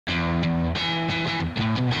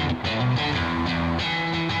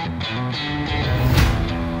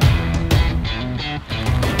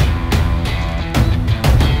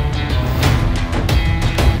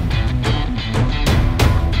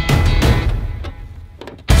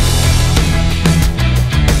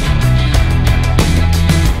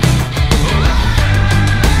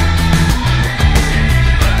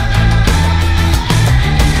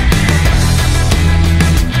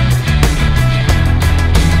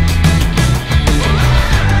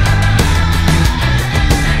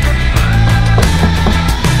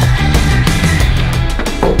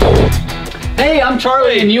I'm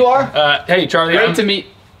Charlie, and you are? Hey, Charlie. Great to meet.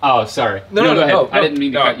 Oh, sorry. No, go ahead. No, I didn't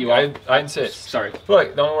mean to cut you off. I insist. Sorry.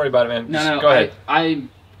 Look, don't worry about it, man. No, go ahead.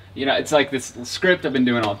 You know, it's like this script I've been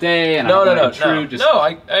doing all day, and No,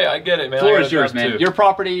 I get it, man. Floor is yours, man. Your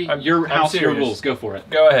property, your house, your serious. rules. Go for it.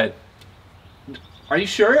 Go ahead. Are you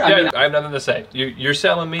sure? Yeah, I have nothing to say. You're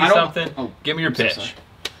selling me something. Oh, give me your pitch.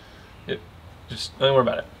 Just don't worry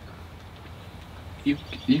about it.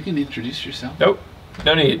 You can introduce yourself. Nope.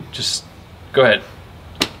 No need. Just go ahead.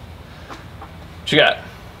 What you got?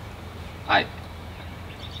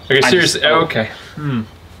 Okay, seriously. Okay.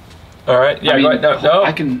 All right. Yeah. I mean, go ahead. No.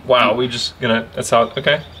 I can. Wow. We just gonna. That's how.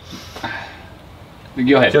 Okay.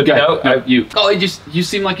 Go ahead. Go No, ahead. You. Oh, you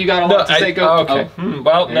seem like you got a lot to say. Go. Okay.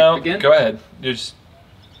 Well, no. Again? Go ahead. You just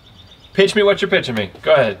pitch me what you're pitching me.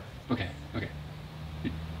 Go ahead. Okay.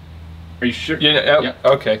 Are you sure? Yeah.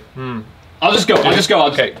 Okay. I'll just go.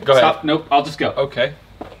 Okay. Go ahead. Stop. Nope. I'll just go. Okay.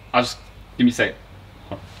 Give me a second.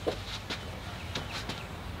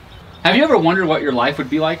 Have you ever wondered what your life would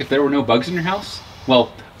be like if there were no bugs in your house?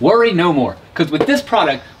 Well, worry no more. Because with this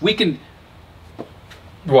product, we can...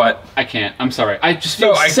 What? I can't. I'm sorry. I just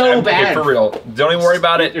feel so bad. Okay, for real. Don't even worry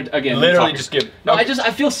about it. Again, literally just give... No, I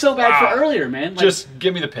feel so bad for earlier, man. Like, just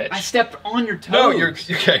give me the pitch. I stepped on your toes. No, you're...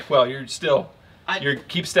 Okay, well, you're still...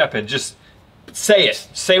 keep stepping. Just say it.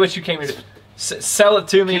 Say what you came here to... Sell it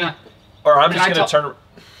to me, or I'm just going to turn...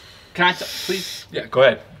 Can I please? Yeah, go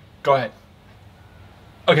ahead. Go ahead.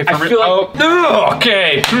 Okay, for real.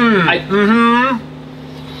 Okay.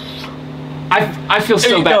 I feel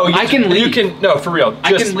so bad. No, I can leave. You can. No, for real.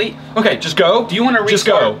 I can leave. Okay, just go. Do you want to just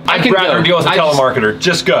go? I'd rather deal with a telemarketer.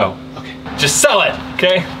 Just go. Okay. Just sell it.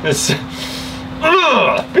 Okay. This.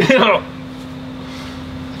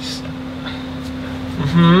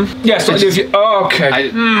 Yeah. So if you. Oh,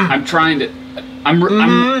 okay. I'm trying to. I'm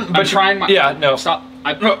trying my. Yeah. No. Stop.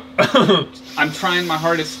 I'm trying my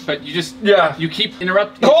hardest, but you just you keep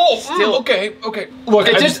interrupting. Oh, still. Okay. Look,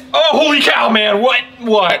 oh, holy cow, man! What?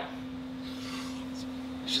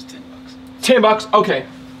 It's just $10. $10. Okay.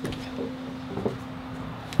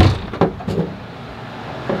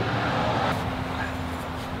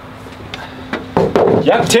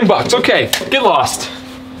 Yep, $10. Okay, get lost.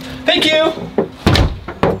 Thank you.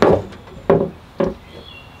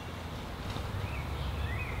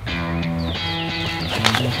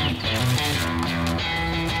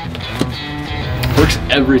 Works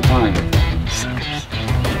every time. Suckers.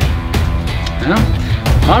 Well,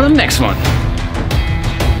 on to the next one.